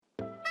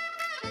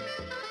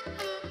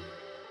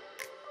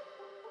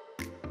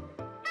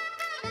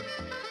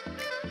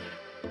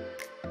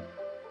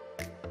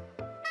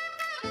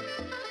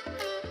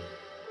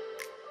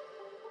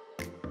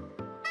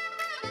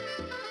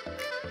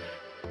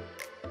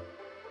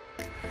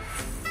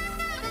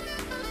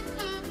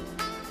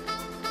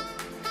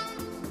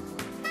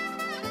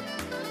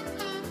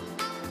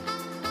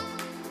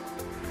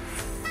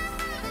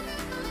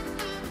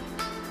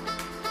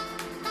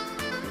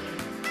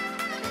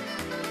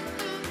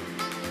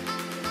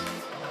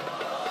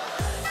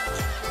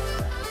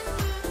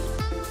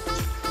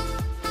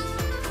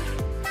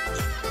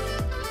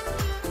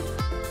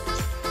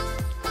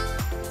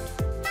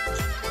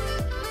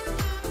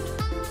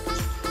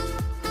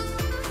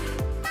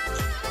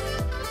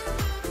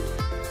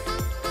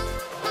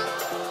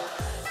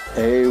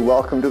Hey,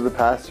 welcome to the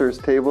Pastor's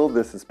Table.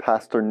 This is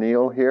Pastor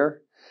Neil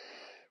here.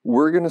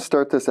 We're going to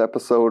start this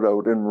episode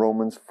out in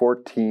Romans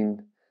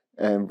 14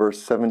 and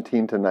verse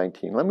 17 to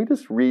 19. Let me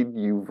just read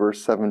you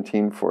verse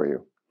 17 for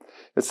you.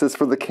 It says,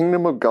 "For the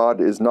kingdom of God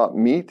is not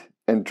meat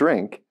and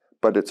drink,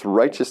 but it's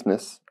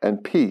righteousness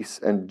and peace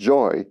and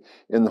joy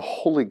in the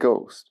Holy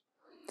Ghost."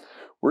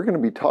 We're going to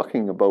be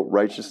talking about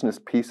righteousness,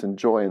 peace, and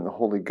joy in the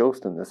Holy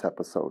Ghost in this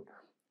episode.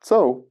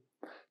 So,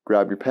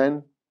 grab your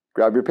pen,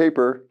 grab your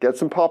paper, get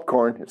some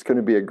popcorn. It's going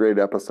to be a great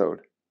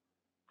episode.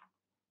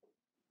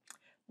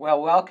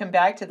 Well, welcome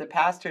back to the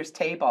Pastor's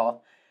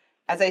Table.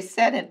 As I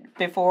said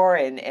before,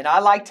 and I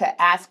like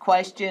to ask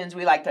questions.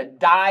 We like to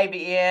dive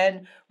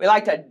in. We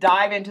like to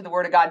dive into the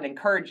Word of God and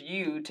encourage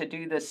you to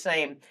do the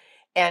same.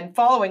 And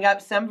following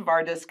up, some of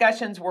our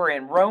discussions were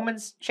in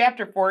Romans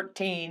chapter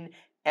 14,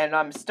 and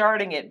I'm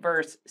starting at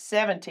verse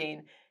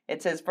 17.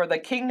 It says, "For the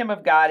kingdom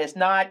of God is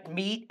not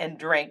meat and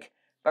drink,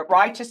 but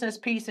righteousness,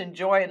 peace, and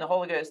joy in the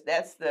Holy Ghost."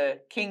 That's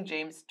the King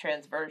James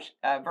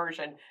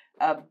version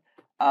of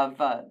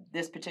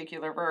this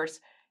particular verse.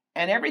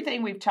 And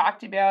everything we've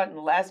talked about in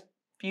the last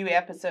few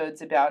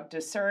episodes about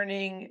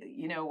discerning,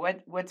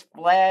 what's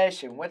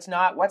flesh and what's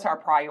not, what's our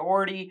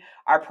priority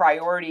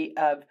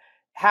of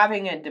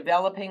having and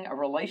developing a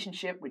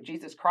relationship with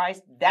Jesus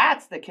Christ.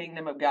 That's the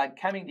kingdom of God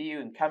coming to you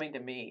and coming to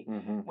me.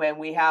 When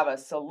we have a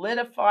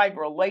solidified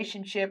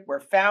relationship, we're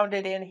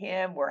founded in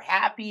Him, we're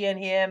happy in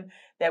Him,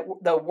 that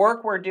the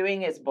work we're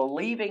doing is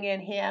believing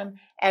in Him.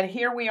 And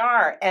here we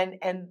are.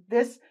 And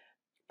this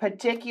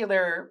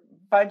particular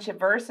bunch of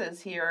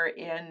verses here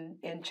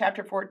in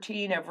chapter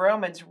 14 of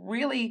Romans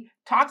really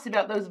talks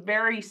about those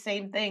very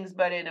same things,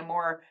 but in a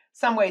more,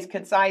 some ways,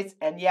 concise,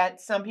 and yet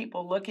some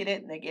people look at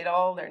it and they get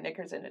all their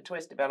knickers in a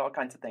twist about all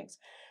kinds of things.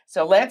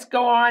 So let's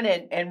go on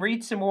and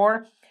read some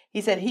more. He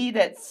said, "He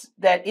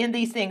that in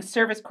these things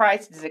serveth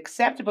Christ is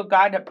acceptable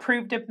God,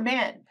 approved of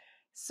men."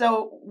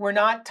 So we're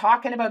not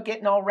talking about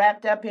getting all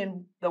wrapped up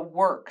in the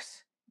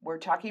works. We're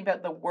talking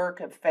about the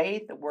work of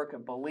faith, the work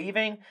of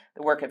believing,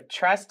 the work of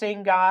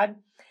trusting God.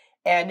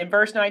 And in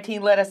verse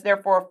 19, "Let us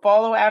therefore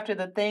follow after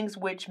the things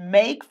which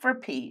make for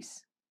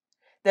peace,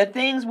 the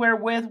things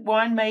wherewith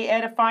one may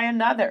edify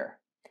another.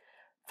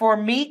 For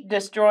meat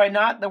destroy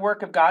not the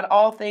work of God.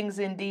 All things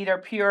indeed are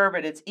pure,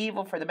 but it's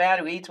evil for the man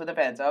who eats with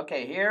offense."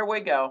 Okay, here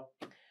we go.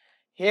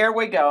 Here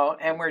we go.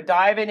 And we're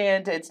diving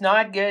into, "It's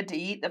not good to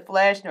eat the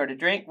flesh, nor to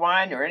drink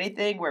wine, nor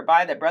anything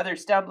whereby the brother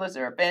stumbles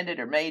or offended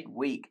or made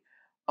weak."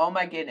 Oh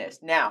my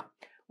goodness. Now,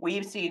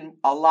 we've seen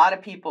a lot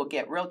of people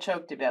get real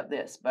choked about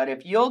this, but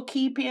if you'll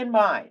keep in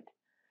mind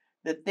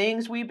the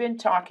things we've been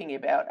talking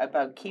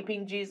about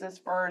keeping Jesus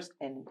first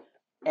and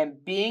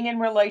being in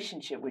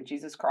relationship with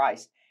Jesus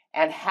Christ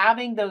and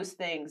having those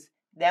things,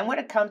 then when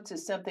it comes to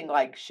something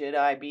like, should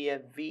I be a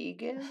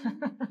vegan?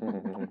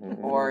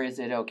 Or is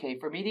it okay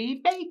for me to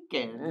eat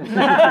bacon?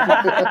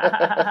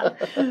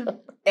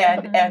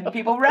 and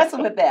people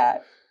wrestle with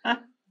that.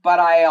 But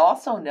I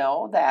also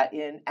know that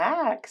in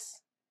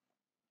Acts,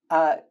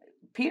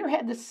 Peter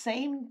had the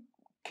same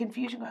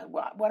confusion.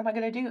 What am I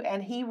going to do?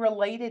 And he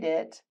related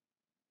it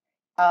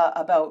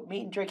about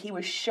meat and drink. He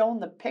was shown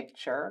the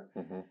picture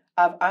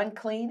of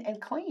unclean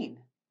and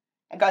clean.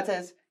 And God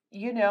says,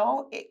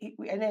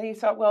 and then he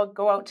thought, well,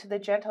 go out to the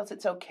Gentiles.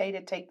 It's okay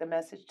to take the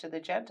message to the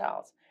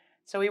Gentiles.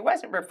 So he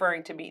wasn't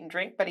referring to meat and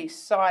drink, but he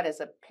saw it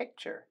as a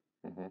picture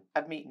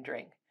of meat and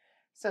drink.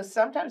 So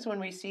sometimes when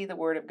we see the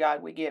Word of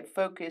God, we get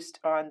focused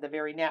on the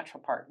very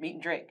natural part, meat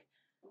and drink.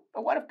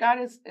 But what if God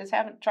is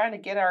trying to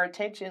get our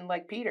attention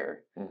like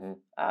Peter?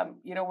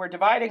 We're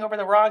dividing over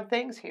the wrong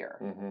things here.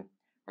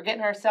 We're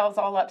getting ourselves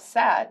all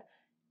upset,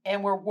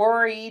 and we're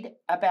worried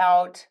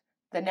about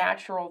the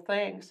natural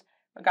things.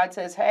 But God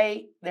says,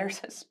 hey,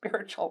 there's a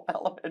spiritual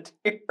element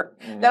here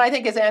that I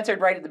think is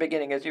answered right at the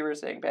beginning, as you were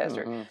saying,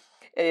 Pastor.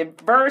 In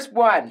verse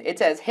 1, it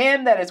says,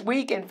 "Him that is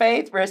weak in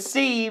faith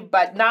receive,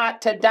 but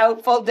not to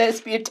doubtful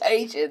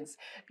disputations."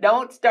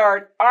 Don't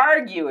start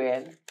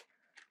arguing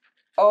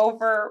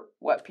over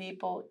what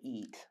people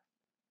eat.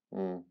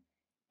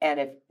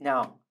 And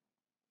now,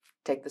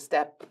 take the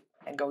step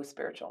and go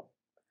spiritual.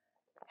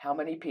 How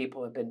many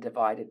people have been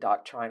divided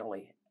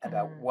doctrinally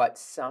about what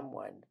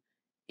someone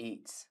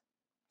eats,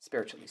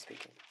 spiritually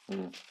speaking?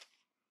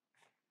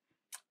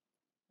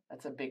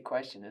 That's a big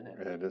question, isn't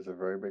it? It is a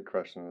very big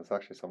question. It's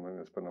actually something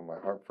that's been on my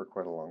heart for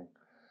quite a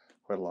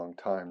long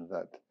time.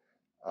 That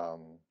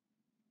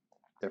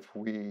if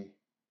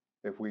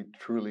we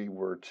truly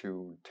were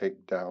to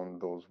take down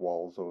those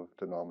walls of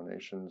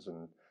denominations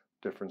and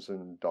difference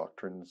in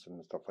doctrines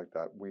and stuff like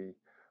that, we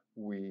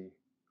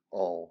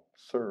all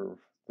serve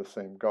the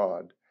same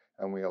God,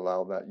 and we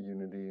allow that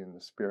unity in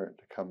the Spirit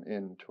to come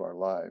into our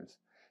lives,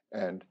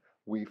 and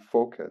we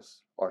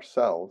focus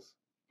ourselves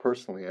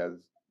personally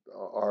as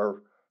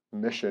our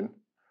mission,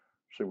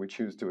 should we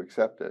choose to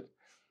accept it,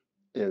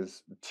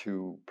 is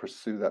to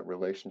pursue that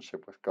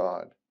relationship with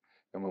God.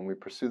 And when we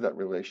pursue that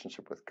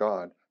relationship with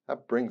God,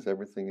 that brings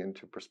everything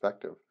into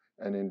perspective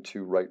and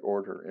into right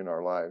order in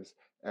our lives,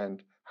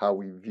 and how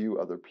we view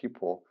other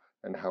people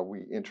and how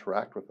we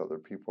interact with other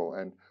people,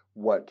 and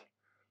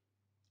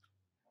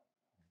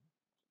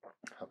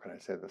how can I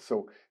say this?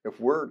 So if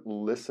we're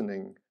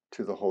listening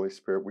to the Holy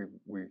Spirit,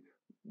 we're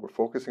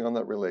focusing on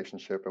that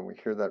relationship, and we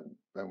hear that,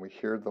 and we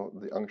hear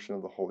the unction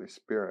of the Holy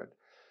Spirit.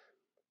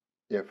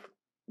 If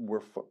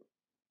we're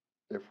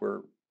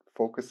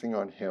focusing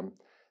on Him,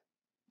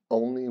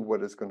 only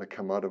what is going to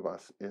come out of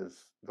us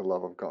is the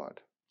love of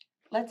God.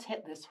 Let's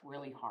hit this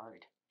really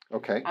hard.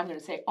 Okay. I'm going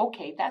to say,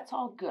 okay, that's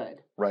all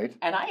good. Right.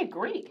 And I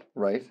agree.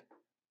 Right.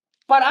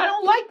 But I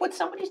don't like what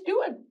somebody's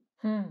doing.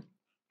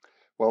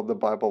 Well, the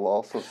Bible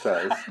also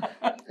says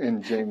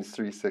in James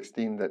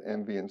 3:16 that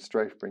envy and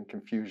strife bring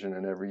confusion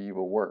in every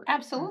evil work.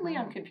 Absolutely,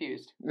 I'm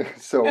confused.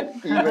 So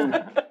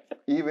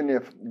even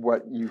if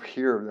what you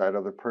hear that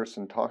other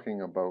person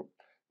talking about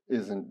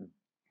isn't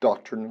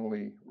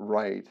doctrinally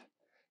right,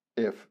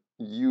 if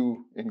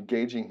you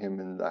engaging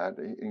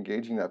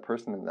that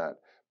person in that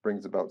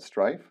brings about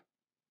strife,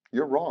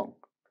 you're wrong.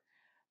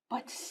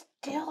 But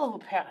still,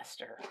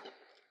 Pastor,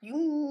 you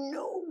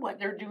know what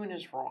they're doing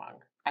is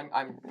wrong.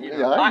 I'm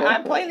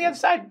playing the other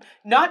side,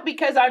 not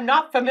because I'm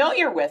not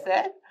familiar with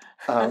it.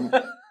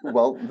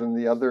 Well, then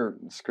the other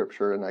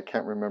scripture, and I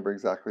can't remember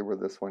exactly where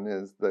this one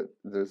is, that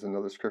there's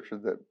another scripture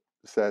that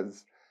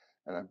says,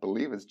 and I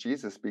believe it's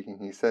Jesus speaking,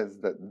 he says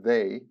that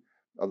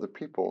other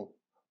people,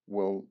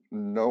 will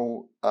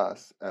know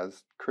us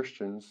as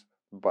Christians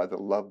by the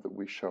love that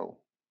we show.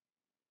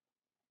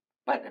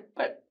 But.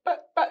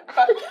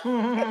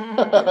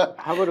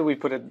 How about we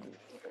put it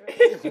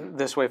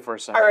this way for a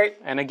second? All right.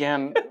 And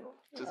again,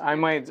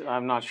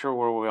 I'm not sure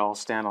where we all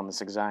stand on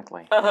this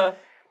exactly. Uh-huh.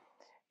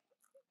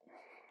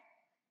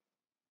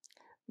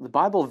 The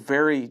Bible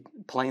very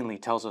plainly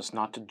tells us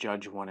not to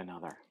judge one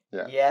another.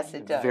 Yeah. Yes,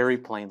 it does. Very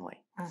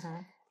plainly.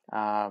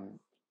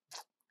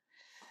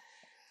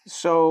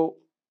 So,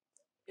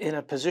 in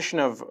a position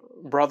of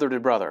brother to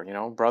brother,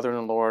 brother in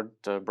the Lord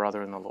to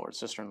brother in the Lord,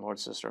 sister in the Lord,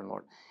 sister in the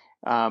Lord,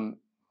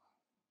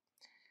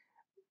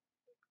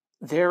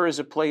 there is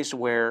a place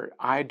where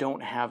I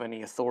don't have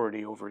any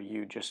authority over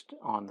you just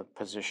on the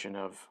position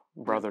of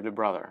brother to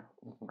brother,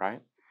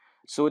 right?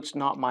 So it's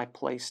not my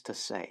place to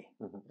say.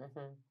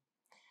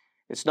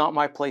 It's not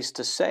my place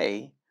to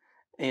say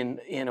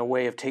in a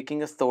way of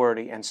taking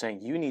authority and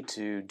saying, you need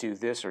to do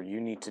this or you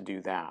need to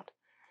do that.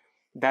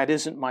 That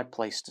isn't my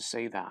place to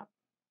say that.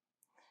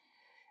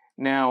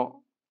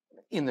 Now,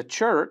 in the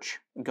church,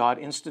 God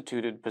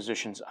instituted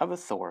positions of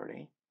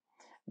authority,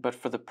 but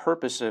for the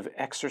purpose of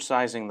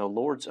exercising the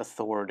Lord's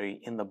authority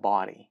in the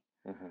body.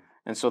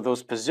 And so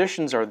those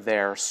positions are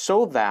there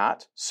so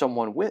that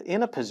someone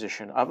in a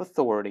position of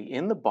authority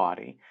in the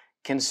body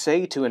can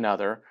say to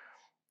another,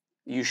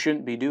 you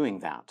shouldn't be doing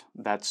that.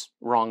 That's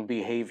wrong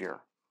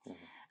behavior.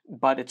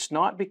 But it's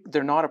not.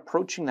 They're not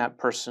approaching that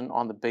person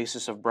on the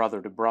basis of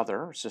brother to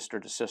brother or sister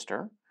to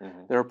sister.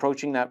 They're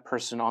approaching that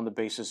person on the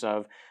basis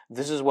of,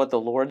 this is what the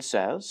Lord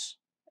says,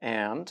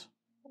 and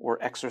we're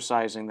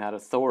exercising that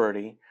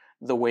authority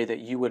the way that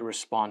you would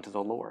respond to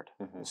the Lord,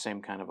 the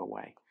same kind of a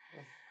way.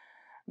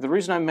 The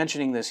reason I'm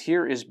mentioning this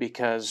here is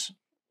because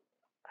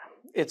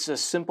it's a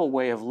simple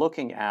way of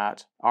looking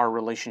at our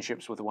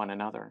relationships with one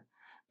another.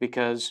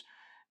 Because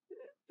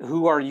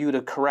who are you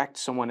to correct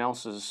someone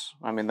else's?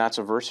 I mean, that's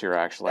a verse here,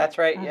 actually. That's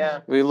right,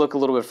 yeah. We look a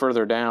little bit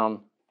further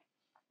down.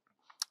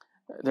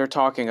 They're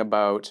talking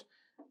about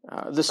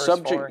the Verse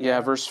subject. 4, yeah.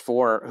 Verse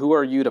 4. Who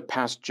are you to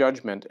pass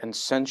judgment and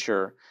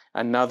censure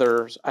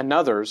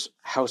another's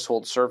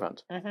household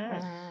servant?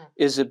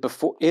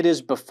 It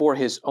is before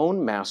his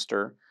own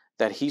master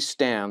that he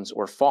stands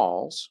or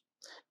falls,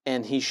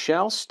 and he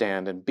shall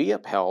stand and be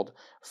upheld,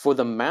 for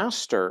the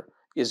master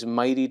is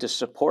mighty to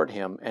support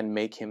him and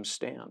make him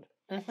stand.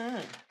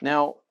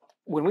 Now,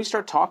 when we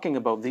start talking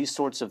about these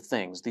sorts of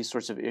things, these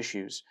sorts of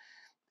issues,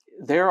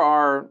 there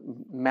are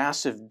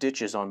massive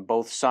ditches on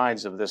both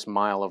sides of this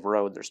mile of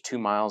road. There's 2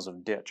 miles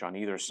of ditch on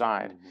either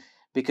side,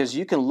 because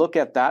you can look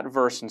at that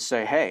verse and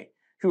say, hey,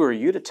 who are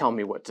you to tell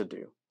me what to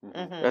do?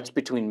 That's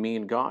between me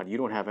and God. You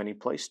don't have any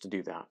place to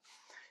do that.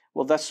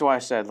 Well, that's why I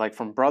said, like,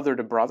 from brother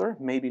to brother,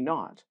 maybe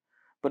not.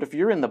 But if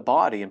you're in the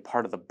body and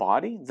part of the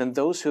body, then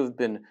those who have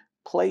been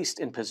placed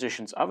in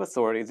positions of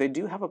authority, they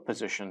do have a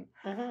position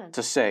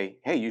to say,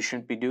 hey, you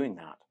shouldn't be doing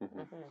that.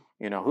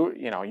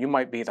 You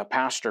might be the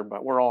pastor,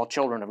 but we're all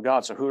children of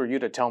God, so who are you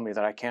to tell me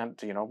that I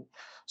can't,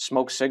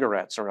 smoke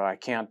cigarettes or I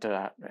can't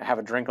have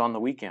a drink on the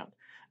weekend?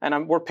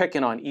 And we're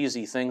picking on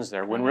easy things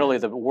there, when really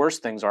the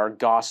worst things are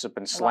gossip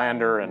and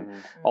slander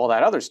and all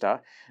that other stuff.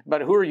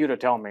 But who are you to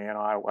tell me?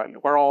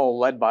 We're all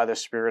led by the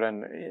Spirit,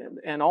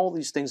 and all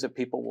these things that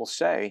people will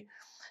say.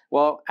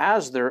 Well,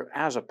 as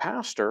a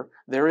pastor,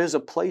 there is a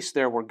place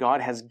there where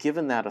God has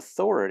given that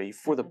authority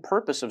for the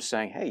purpose of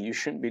saying, hey, you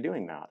shouldn't be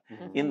doing that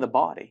in the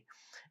body.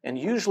 And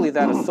usually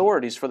that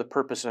authority is for the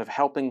purpose of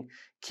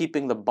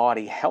keeping the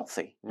body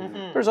healthy.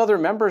 There's other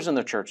members in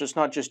the church. It's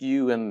not just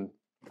you and,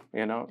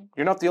 you're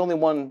not the only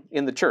one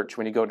in the church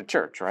when you go to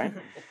church, right?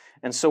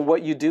 And so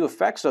what you do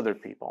affects other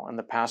people, and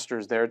the pastor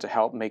is there to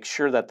help make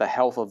sure that the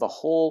health of the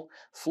whole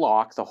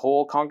flock, the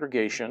whole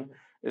congregation,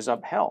 is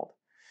upheld.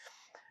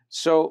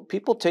 So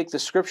people take the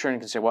scripture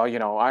and can say, well,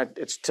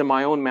 it's to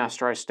my own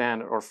master I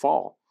stand or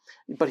fall.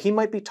 But he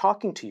might be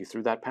talking to you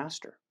through that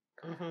pastor,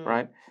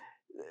 right?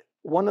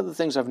 One of the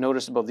things I've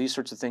noticed about these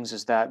sorts of things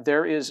is that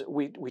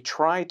we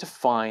try to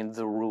find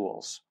the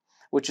rules,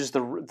 which is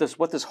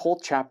what this whole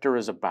chapter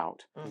is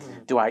about.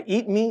 Do I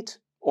eat meat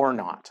or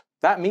not?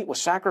 That meat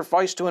was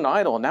sacrificed to an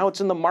idol, and now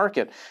it's in the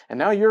market, and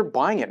now you're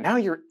buying it. Now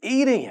you're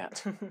eating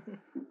it.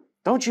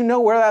 Don't you know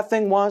where that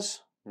thing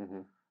was?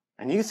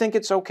 And you think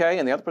it's okay,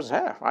 and the other person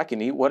says, I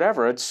can eat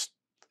whatever.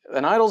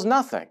 An idol's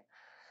nothing.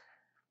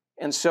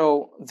 And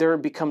so there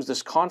becomes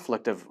this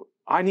conflict of,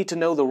 I need to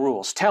know the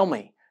rules. Tell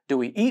me, do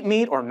we eat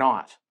meat or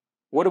not?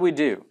 What do we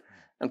do?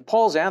 And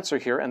Paul's answer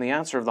here, and the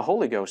answer of the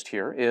Holy Ghost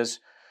here is,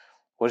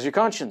 what does your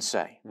conscience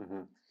say?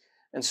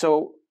 And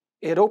so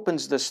it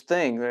opens this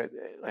thing that,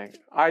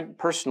 I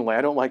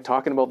don't like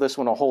talking about this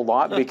one a whole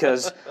lot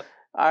because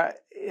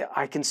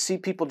I can see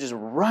people just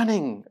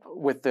running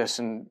with this,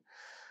 and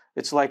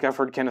it's like I've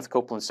heard Kenneth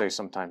Copeland say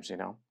sometimes,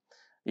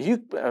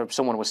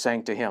 someone was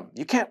saying to him,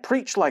 you can't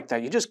preach like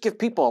that. You just give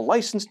people a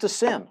license to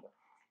sin.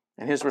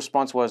 And his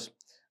response was,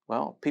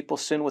 well, people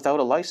sin without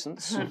a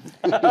license. In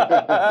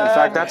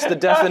fact, that's the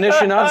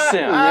definition of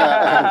sin.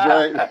 Yeah, that's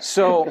right.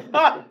 So,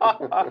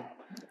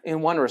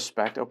 in one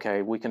respect,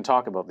 okay, we can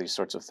talk about these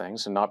sorts of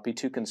things and not be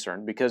too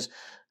concerned, because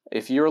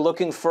if you're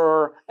looking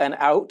for an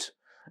out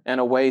and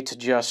a way to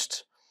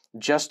just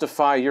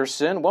justify your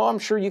sin, well, I'm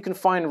sure you can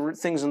find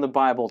things in the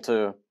Bible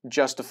to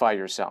justify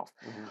yourself.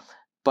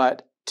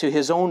 But to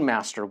his own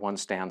master, one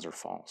stands or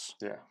falls.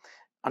 Yeah.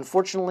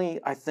 Unfortunately,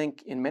 I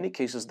think in many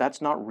cases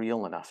that's not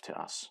real enough to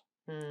us.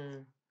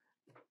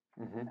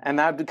 And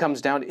that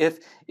comes down to,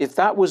 if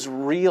that was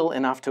real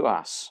enough to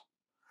us,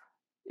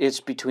 it's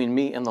between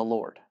me and the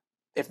Lord.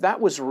 If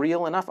that was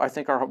real enough, I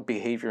think our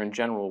behavior in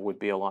general would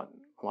be a lot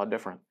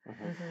different.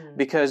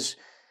 Because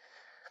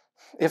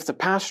if the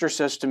pastor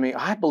says to me,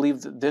 I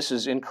believe that this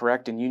is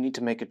incorrect and you need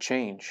to make a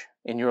change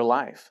in your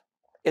life,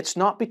 it's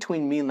not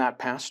between me and that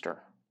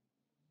pastor.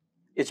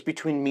 It's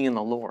between me and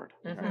the Lord.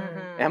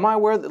 Am I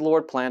where the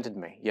Lord planted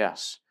me?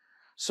 Yes.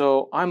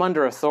 So I'm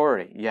under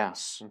authority?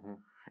 Yes.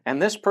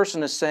 And this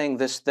person is saying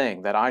this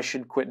thing that I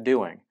should quit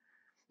doing.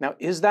 Now,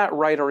 is that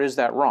right or is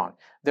that wrong?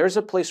 There's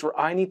a place where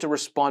I need to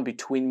respond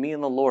between me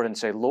and the Lord and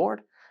say,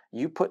 Lord,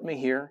 you put me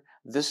here.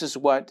 This is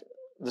what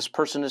this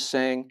person is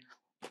saying.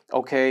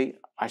 Okay,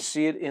 I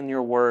see it in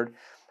your word.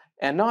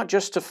 And not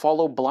just to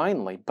follow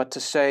blindly, but to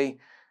say,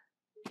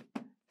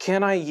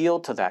 can I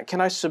yield to that? Can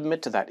I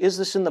submit to that? Is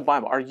this in the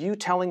Bible? Are you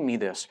telling me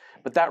this?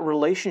 But that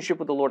relationship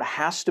with the Lord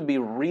has to be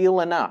real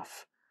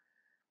enough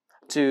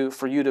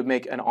for you to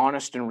make an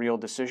honest and real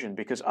decision,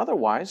 because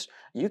otherwise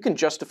you can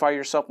justify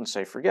yourself and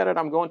say, forget it,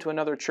 I'm going to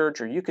another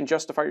church, or you can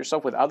justify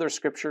yourself with other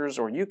scriptures,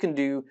 or you can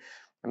do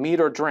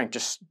meat or drink,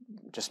 just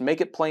make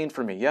it plain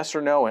for me, yes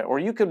or no, or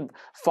you can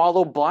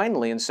follow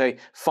blindly and say,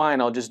 fine,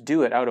 I'll just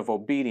do it out of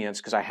obedience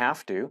because I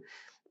have to,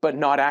 but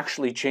not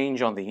actually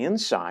change on the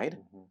inside,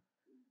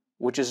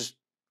 which is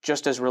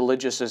just as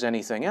religious as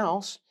anything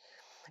else.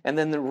 And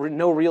then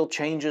no real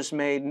changes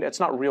made. It's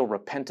not real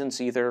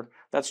repentance either.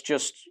 That's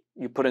just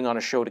you putting on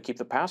a show to keep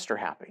the pastor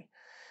happy.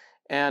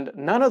 And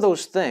none of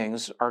those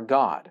things are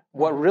God.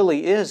 What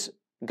really is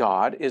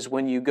God is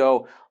when you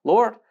go,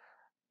 Lord,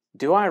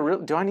 do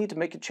I need to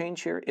make a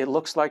change here? It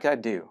looks like I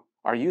do.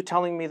 Are you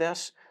telling me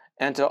this?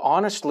 And to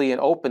honestly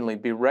and openly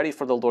be ready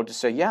for the Lord to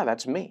say, yeah,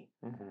 that's me.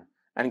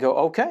 And go,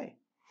 okay.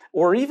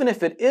 Or even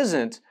if it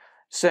isn't,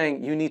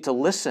 saying you need to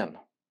listen.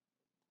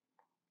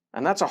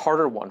 And that's a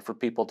harder one for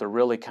people to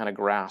really kind of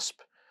grasp,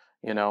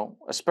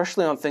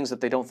 especially on things that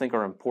they don't think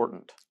are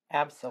important.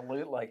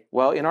 Absolutely.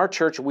 Well, in our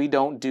church, we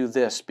don't do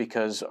this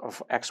because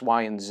of X,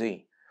 Y, and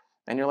Z.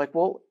 And you're like,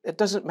 well, it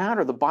doesn't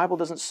matter. The Bible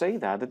doesn't say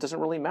that. It doesn't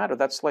really matter.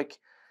 That's like,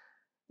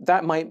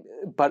 that might,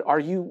 but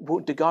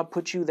did God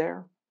put you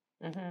there?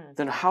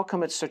 Then how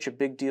come it's such a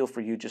big deal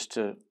for you just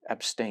to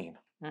abstain?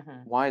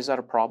 Why is that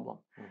a problem?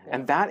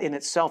 And that in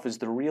itself is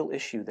the real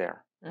issue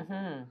there.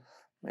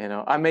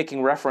 I'm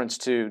making reference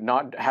to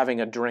not having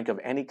a drink of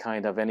any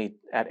kind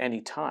at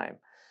any time.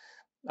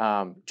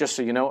 Just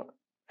so you know,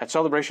 at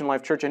Celebration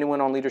Life Church,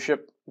 anyone on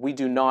leadership, we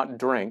do not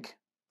drink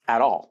at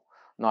all.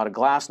 Not a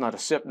glass, not a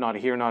sip, not a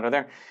here, not a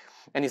there.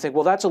 And you think,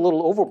 well, that's a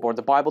little overboard.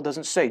 The Bible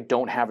doesn't say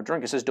don't have a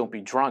drink. It says don't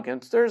be drunk.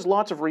 And there's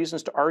lots of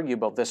reasons to argue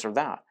about this or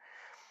that.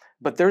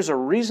 But there's a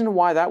reason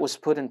why that was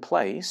put in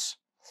place.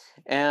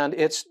 And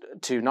it's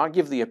to not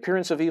give the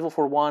appearance of evil,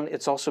 for one.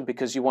 It's also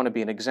because you want to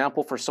be an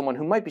example for someone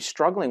who might be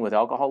struggling with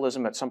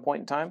alcoholism at some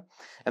point in time.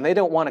 And they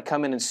don't want to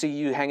come in and see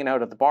you hanging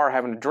out at the bar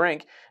having a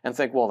drink and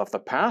think, well, if the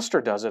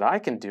pastor does it, I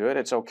can do it.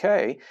 It's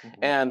okay.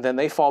 And then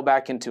they fall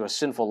back into a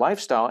sinful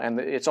lifestyle. And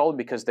it's all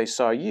because they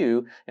saw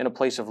you in a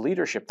place of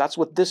leadership. That's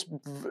what this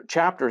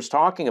chapter is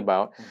talking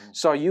about.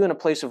 Saw you in a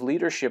place of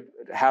leadership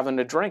having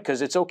a drink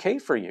because it's okay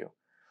for you.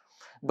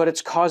 But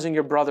it's causing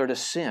your brother to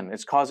sin.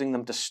 It's causing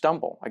them to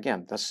stumble.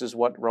 Again, this is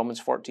what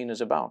Romans 14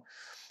 is about.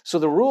 So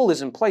the rule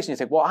is in place, and you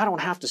think, well, I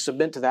don't have to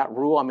submit to that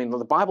rule. I mean,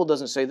 the Bible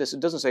doesn't say this, it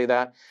doesn't say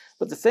that.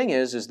 But the thing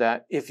is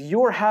that if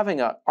you're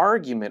having an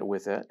argument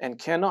with it and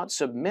cannot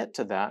submit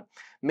to that,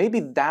 maybe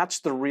that's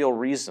the real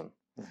reason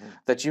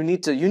that you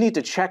need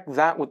to check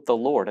that with the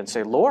Lord and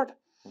say, Lord,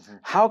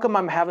 how come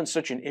I'm having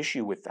such an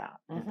issue with that?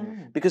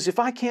 Because if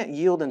I can't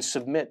yield and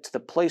submit to the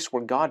place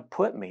where God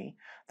put me,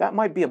 that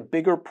might be a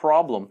bigger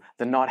problem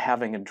than not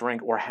having a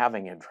drink or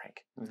having a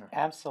drink.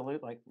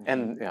 Absolutely.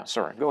 And yeah,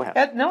 sorry, go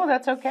ahead. No,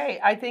 that's okay.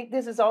 I think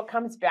this all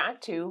comes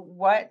back to,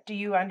 what do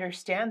you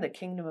understand the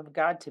kingdom of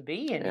God to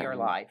be in your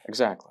life?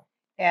 Exactly.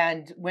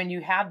 And when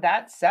you have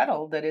that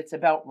settled, that it's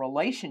about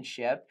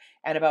relationship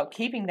and about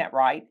keeping that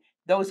right,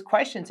 those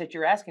questions that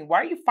you're asking,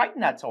 why are you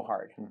fighting that so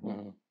hard?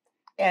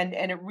 And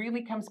it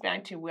really comes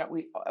back to what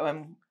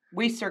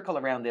we circle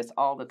around this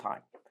all the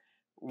time.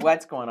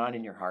 What's going on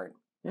in your heart?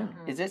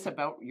 Is this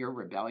about your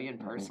rebellion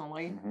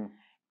personally?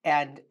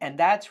 And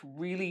that's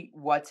really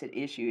what's at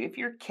issue. If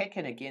you're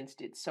kicking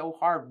against it so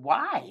hard,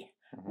 why?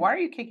 Why are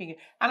you kicking it?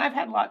 And I've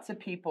had lots of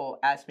people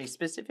ask me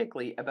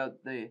specifically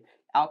about the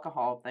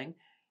alcohol thing.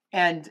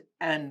 And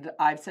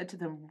I've said to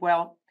them,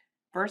 well,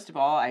 first of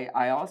all,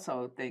 I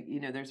also think,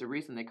 there's a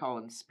reason they call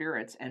them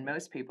spirits. And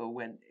most people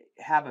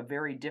have a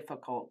very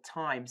difficult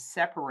time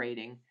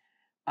separating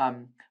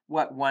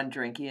what one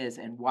drink is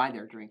and why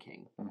they're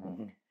drinking.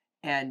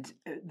 And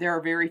there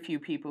are very few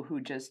people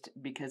who just,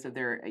 because of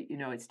their,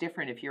 it's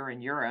different if you're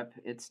in Europe,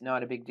 it's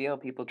not a big deal.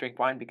 People drink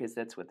wine because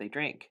that's what they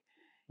drink.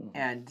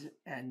 And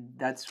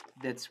that's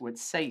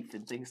what's safe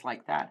and things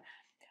like that.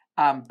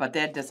 But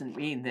that doesn't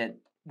mean that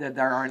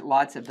there aren't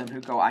lots of them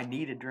who go, I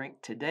need a drink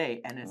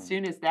today. And as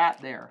soon as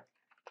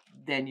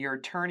then you're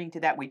turning to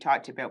that. We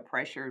talked about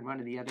pressure in one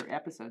of the other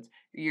episodes.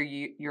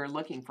 You're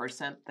looking for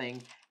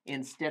something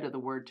instead of the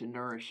word to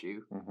nourish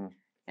you.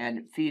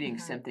 And feeding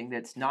something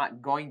that's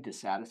not going to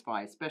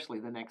satisfy, especially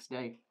the next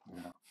day.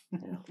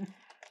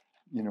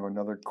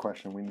 Another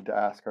question we need to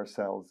ask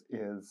ourselves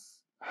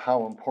is,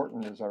 how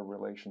important is our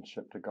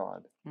relationship to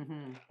God?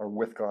 Or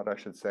with God, I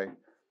should say.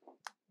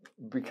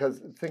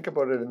 Because think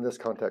about it in this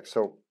context.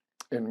 So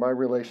in my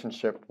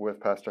relationship with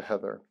Pastor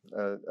Heather,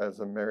 as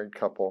a married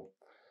couple,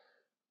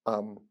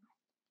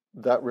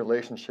 that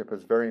relationship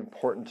is very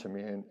important to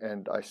me.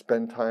 And I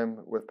spend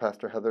time with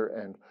Pastor Heather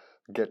and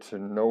get to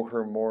know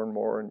her more and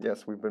more. And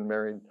yes, we've been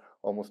married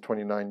almost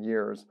 29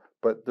 years,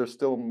 but there's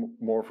still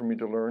more for me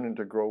to learn and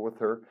to grow with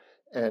her.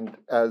 And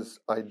as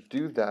I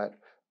do that,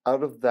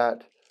 out of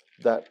that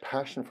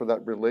passion for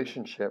that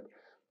relationship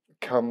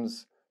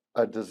comes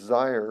a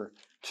desire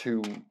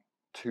to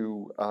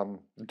do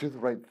the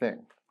right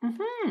thing.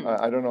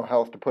 I don't know how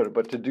else to put it,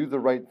 but to do the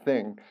right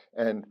thing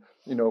and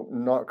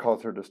not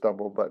cause her to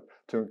stumble, but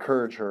to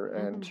encourage her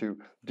and to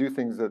do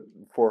things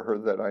for her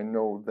that I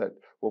know that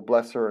will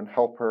bless her and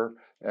help her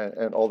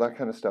and all that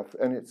kind of stuff.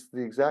 And it's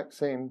the exact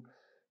same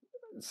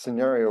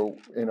scenario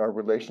in our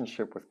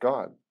relationship with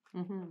God.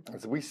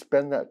 As we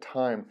spend that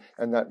time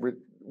and that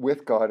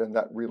with God, and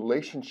that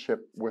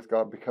relationship with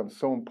God becomes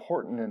so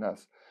important in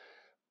us,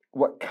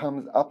 what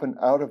comes up and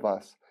out of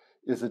us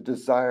is a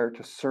desire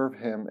to serve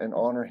Him and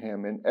honor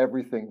Him in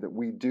everything that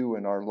we do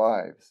in our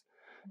lives.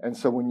 And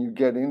so when you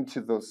get into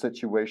those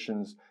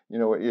situations,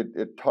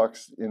 it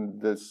talks in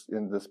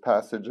this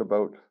passage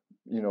about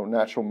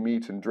natural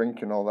meat and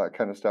drink and all that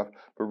kind of stuff.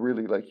 But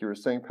really, like you were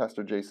saying,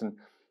 Pastor Jason,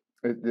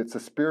 it's a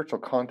spiritual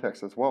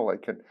context as well.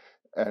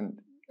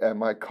 And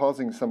am I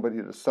causing somebody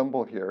to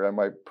stumble here? Am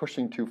I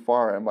pushing too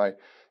far? Am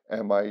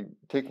I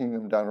taking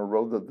them down a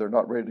road that they're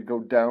not ready to go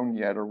down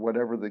yet, or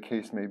whatever the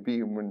case may be?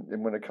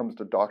 And when it comes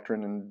to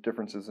doctrine and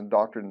differences in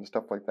doctrine and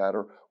stuff like that,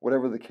 or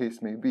whatever the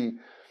case may be,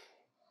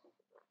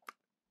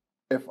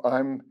 if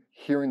I'm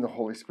hearing the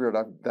Holy Spirit,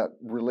 that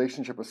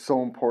relationship is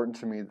so important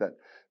to me that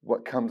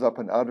what comes up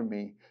and out of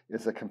me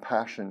is a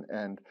compassion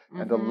and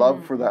a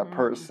love for that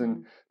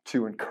person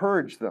to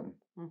encourage them,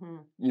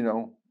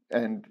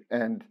 and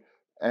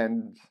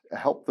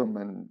help them,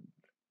 and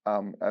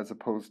as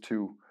opposed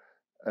to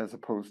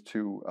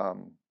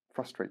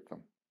frustrate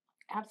them.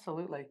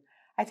 Absolutely.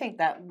 I think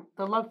that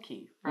the love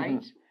key,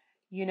 right?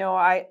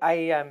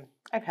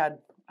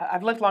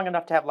 I've lived long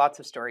enough to have lots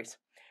of stories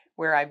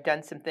where I've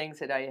done some things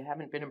that I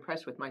haven't been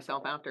impressed with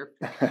myself after.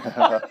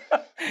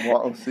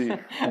 Well, see.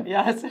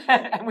 Yes,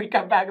 and we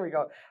come back and we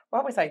go,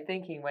 what was I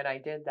thinking when I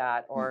did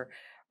that? Or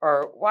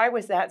why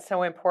was that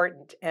so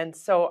important? And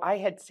so I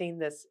had seen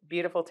this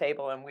beautiful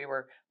table, and we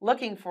were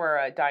looking for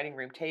a dining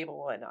room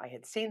table, and I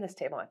had seen this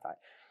table,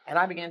 and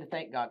I began to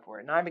thank God for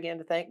it. And I began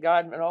to thank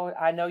God,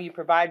 I know you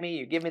provide me,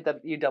 you give me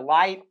you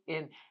delight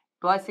in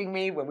blessing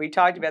me. When we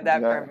talked about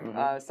that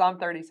from Psalm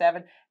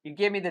 37, you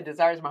give me the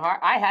desires of my heart.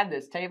 I had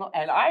this table,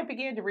 and I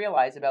began to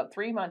realize about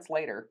 3 months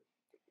later,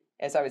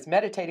 as I was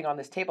meditating on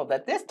this table,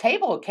 that this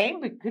table came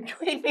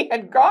between me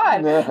and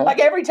God. Like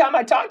every time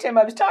I talked to Him,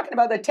 I was talking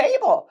about the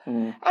table.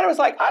 And I was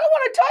like, I don't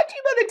want to talk to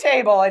you about the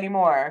table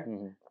anymore.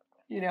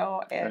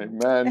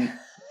 And Amen.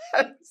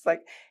 it's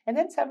like, and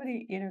then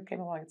somebody, came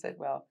along and said,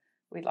 well,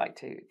 we'd like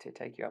to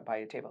take you out by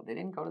a table. They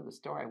didn't go to the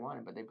store I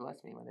wanted, but they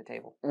blessed me with a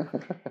table.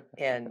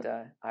 And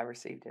I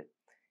received it.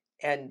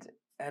 and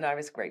I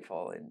was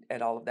grateful,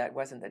 and all of that. It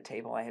wasn't the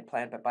table I had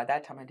planned, but by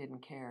that time I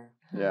didn't care.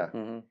 Yeah.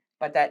 Mm-hmm.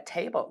 But that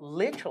table,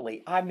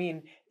 literally, I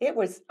mean, it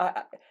was.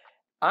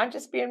 I'm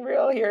just being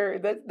real here.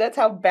 That's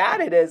how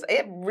bad it is.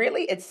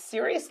 It's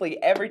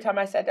seriously, every time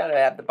I sat down and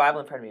I have the Bible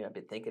in front of me, I've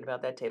been thinking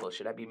about that table.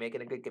 Should I be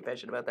making a good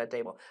confession about that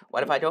table?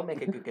 What if I don't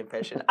make a good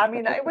confession? I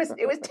mean, it was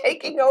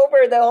taking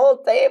over the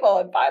whole table.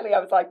 And finally I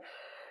was like,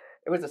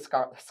 it was a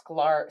Sklar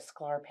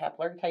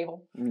Pepler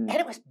table. Mm. And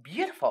it was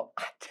beautiful.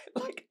 I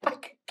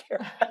could care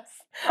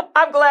less.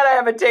 I'm glad I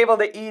have a table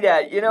to eat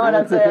at. You know what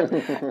I'm saying?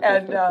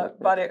 And,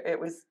 but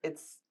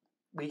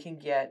we can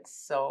get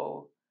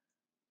so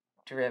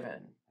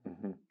driven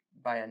Mm-hmm.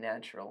 by a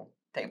natural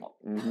table.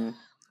 Mm-hmm.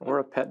 Or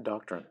a pet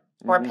doctrine.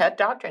 Or a pet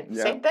doctrine.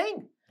 Yeah. Same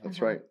thing. That's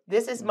right.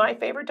 This is my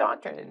favorite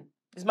doctrine.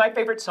 This is my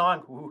favorite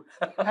song. Ooh.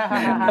 We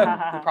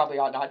probably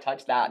ought not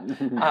touch that.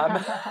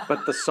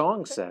 But the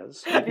song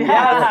says.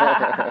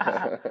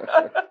 Yes.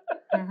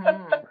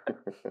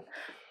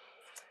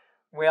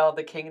 Well,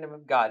 the kingdom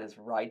of God is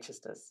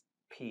righteousness,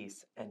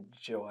 peace, and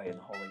joy in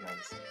the Holy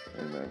Ghost.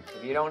 Amen.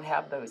 If you don't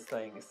have those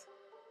things,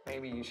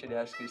 maybe you should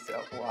ask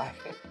yourself why.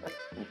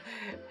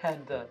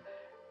 And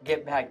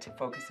get back to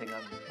focusing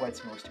on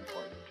what's most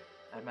important.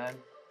 Amen.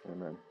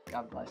 Amen.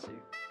 God bless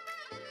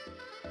you.